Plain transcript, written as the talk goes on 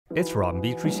It's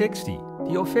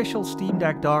ROMB360. The official Steam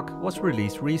Deck dock was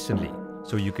released recently,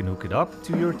 so you can hook it up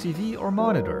to your TV or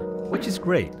monitor, which is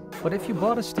great. But if you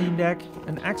bought a Steam Deck,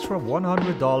 an extra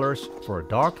 $100 for a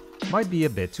dock might be a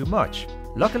bit too much.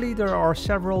 Luckily, there are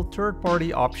several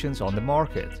third-party options on the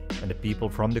market, and the people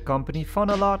from the company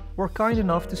Funalot were kind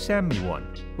enough to send me one.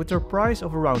 With their price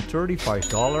of around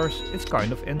 $35, it's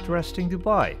kind of interesting to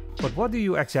buy. But what do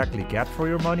you exactly get for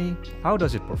your money? How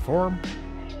does it perform?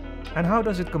 And how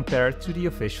does it compare to the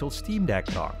official Steam Deck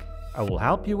dock? I will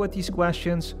help you with these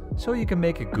questions so you can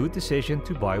make a good decision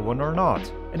to buy one or not.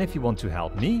 And if you want to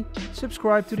help me,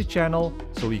 subscribe to the channel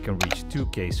so we can reach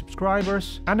 2K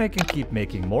subscribers and I can keep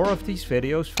making more of these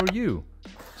videos for you.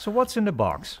 So what's in the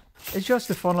box? It's just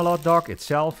the Funalot dock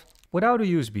itself without a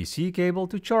USB-C cable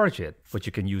to charge it, but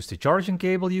you can use the charging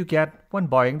cable you get when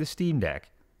buying the Steam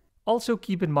Deck. Also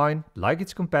keep in mind, like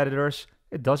its competitors,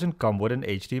 it doesn't come with an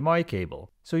HDMI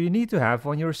cable, so you need to have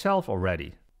one yourself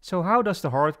already. So how does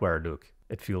the hardware look?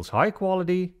 It feels high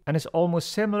quality and is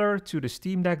almost similar to the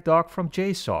Steam Deck dock from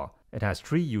JSaw. It has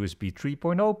 3 USB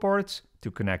 3.0 ports to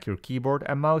connect your keyboard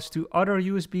and mouse to other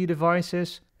USB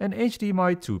devices, an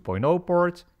HDMI 2.0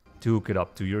 port to hook it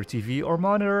up to your TV or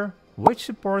monitor, which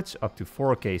supports up to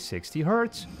 4K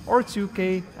 60Hz or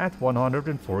 2K at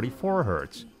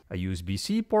 144Hz. A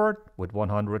USB-C port with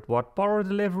 100 watt power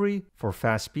delivery for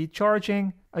fast speed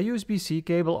charging, a USB-C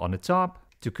cable on the top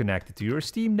to connect it to your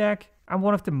Steam Deck, and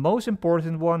one of the most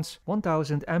important ones,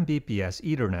 1000 Mbps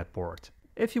Ethernet port,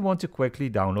 if you want to quickly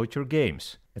download your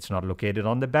games. It's not located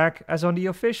on the back as on the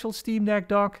official Steam Deck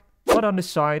dock, but on the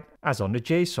side as on the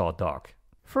JSaw dock.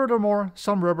 Furthermore,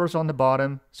 some rubbers on the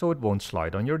bottom so it won't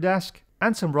slide on your desk,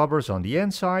 and some rubbers on the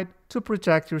inside to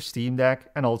protect your Steam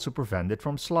Deck and also prevent it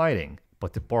from sliding.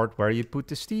 But the part where you put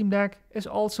the Steam Deck is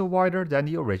also wider than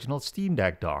the original Steam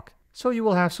Deck dock, so you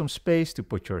will have some space to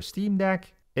put your Steam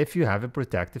Deck if you have a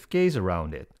protective case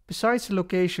around it. Besides the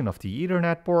location of the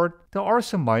Ethernet port, there are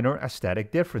some minor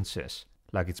aesthetic differences,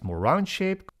 like it's more round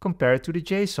shaped compared to the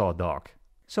JSaw dock.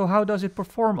 So how does it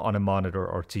perform on a monitor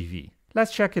or TV?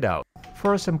 Let's check it out.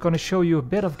 First I'm going to show you a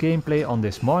bit of gameplay on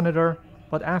this monitor,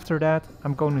 but after that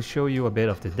I'm going to show you a bit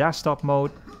of the desktop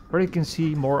mode, where you can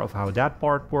see more of how that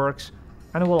part works,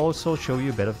 and I will also show you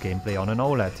a bit of gameplay on an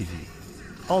OLED TV.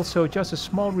 Also, just a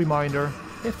small reminder,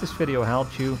 if this video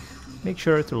helped you, make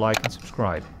sure to like and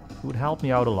subscribe. It would help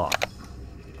me out a lot.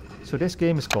 So this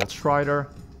game is called Strider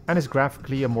and is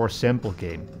graphically a more simple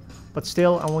game. But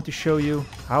still, I want to show you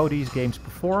how these games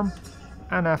perform,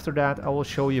 and after that I will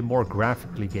show you more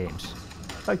graphically games,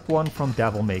 like one from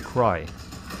Devil May Cry.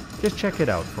 Just check it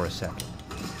out for a second.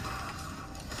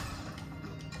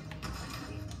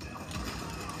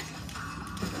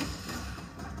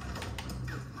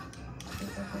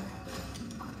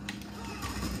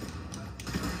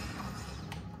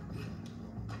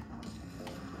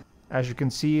 As you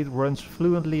can see, it runs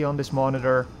fluently on this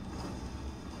monitor.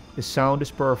 The sound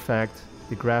is perfect,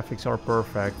 the graphics are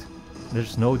perfect,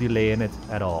 there's no delay in it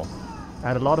at all. I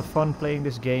had a lot of fun playing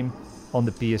this game on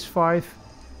the PS5,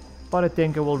 but I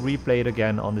think I will replay it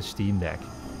again on the Steam Deck.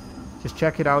 Just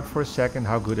check it out for a second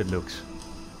how good it looks.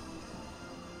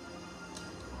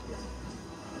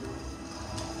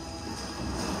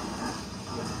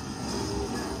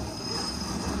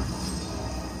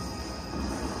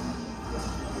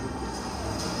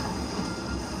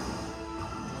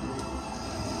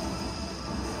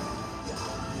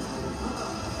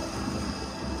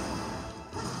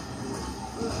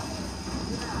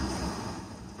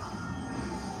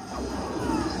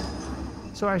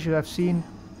 So as you have seen,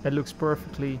 it looks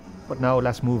perfectly, but now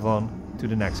let's move on to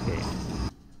the next game.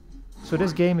 So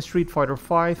this game is Street Fighter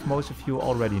V, most of you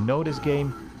already know this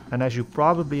game, and as you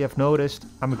probably have noticed,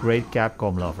 I'm a great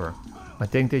Capcom lover. I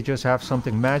think they just have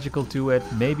something magical to it,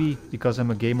 maybe because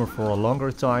I'm a gamer for a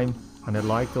longer time and I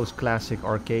like those classic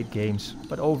arcade games,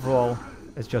 but overall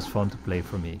it's just fun to play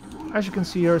for me. As you can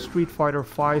see here, Street Fighter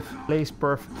V plays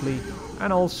perfectly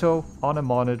and also on a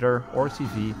monitor or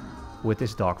TV with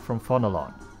this dock from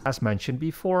Funalot. As mentioned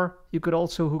before, you could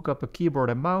also hook up a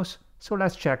keyboard and mouse, so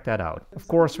let's check that out. Of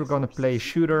course we're gonna play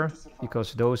shooter,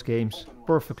 because those games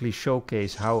perfectly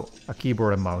showcase how a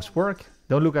keyboard and mouse work.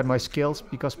 Don't look at my skills,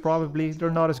 because probably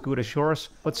they're not as good as yours,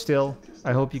 but still,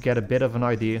 I hope you get a bit of an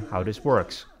idea how this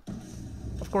works.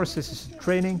 Of course this is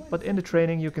training, but in the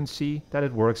training you can see that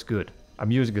it works good. I'm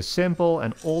using a simple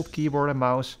and old keyboard and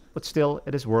mouse, but still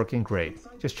it is working great.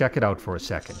 Just check it out for a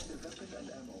second.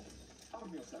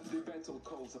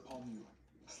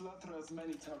 Slaughter as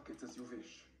many targets as you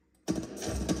wish.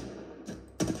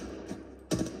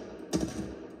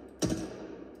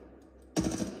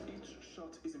 Each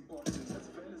shot is important as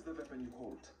well as the weapon you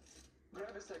hold.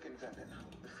 Grab a second weapon.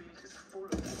 The field is full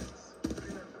of weapons.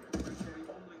 Remember, you can carry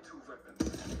only 2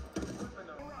 weapons.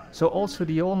 So also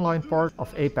the online part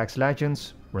of Apex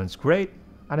Legends runs great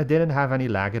and it didn't have any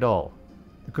lag at all.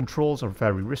 The controls are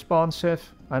very responsive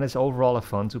and it's overall a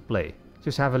fun to play.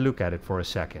 Just have a look at it for a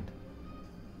second.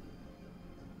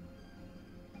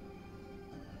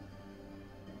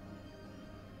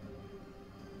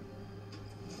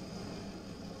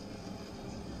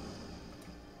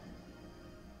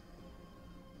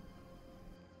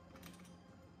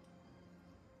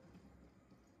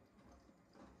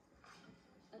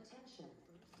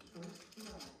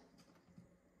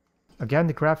 Again,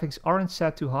 the graphics aren't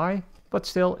set too high, but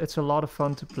still it's a lot of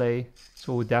fun to play,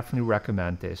 so I would definitely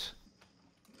recommend this.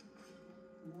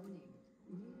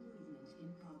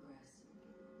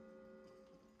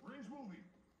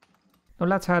 Now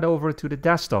let's head over to the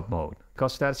desktop mode,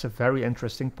 because that's a very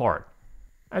interesting part.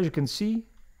 As you can see,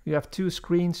 you have 2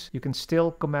 screens. You can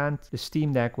still command the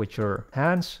Steam Deck with your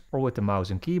hands or with the mouse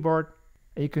and keyboard.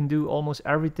 And you can do almost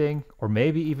everything, or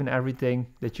maybe even everything,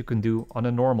 that you can do on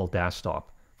a normal desktop.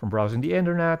 From browsing the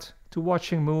internet to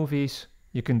watching movies,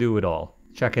 you can do it all.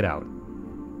 Check it out.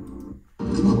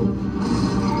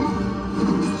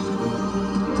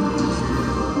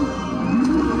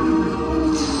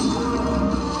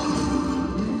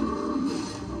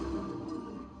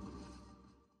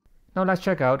 Now let's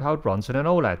check out how it runs on an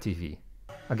OLED TV.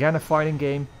 Again, a fighting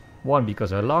game. 1,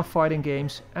 because I love fighting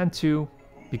games, and 2,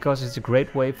 because it's a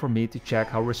great way for me to check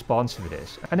how responsive it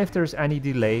is and if there's any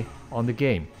delay on the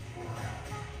game.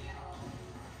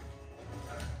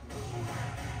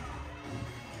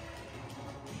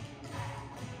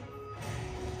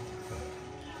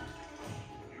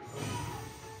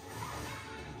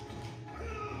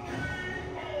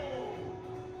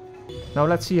 Now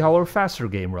let's see how our faster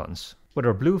game runs with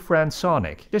our blue friend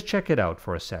Sonic. Just check it out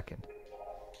for a second.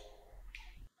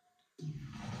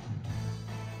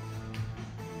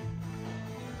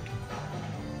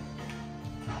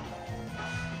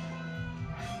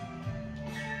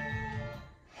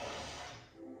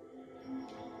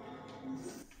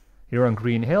 Here on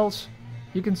Green Hills,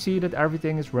 you can see that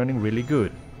everything is running really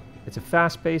good. It's a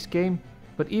fast-paced game,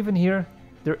 but even here,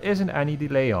 there isn't any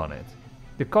delay on it.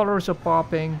 The colors are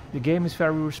popping, the game is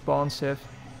very responsive,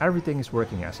 everything is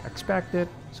working as expected,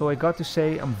 so I got to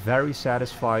say I'm very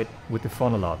satisfied with the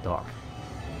Funalot dock.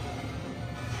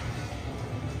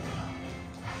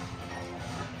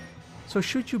 So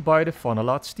should you buy the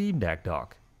Funalot Steam Deck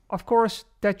dock? Of course,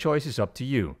 that choice is up to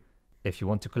you. If you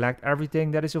want to collect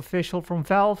everything that is official from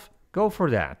Valve, go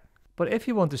for that. But if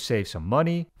you want to save some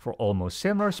money for almost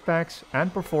similar specs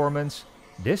and performance,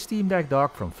 this Steam Deck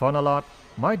dock from Funalot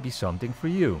might be something for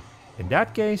you. In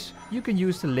that case, you can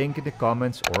use the link in the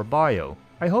comments or bio.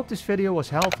 I hope this video was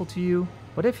helpful to you,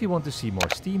 but if you want to see more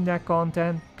Steam Deck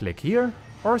content, click here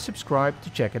or subscribe to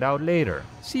check it out later.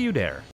 See you there!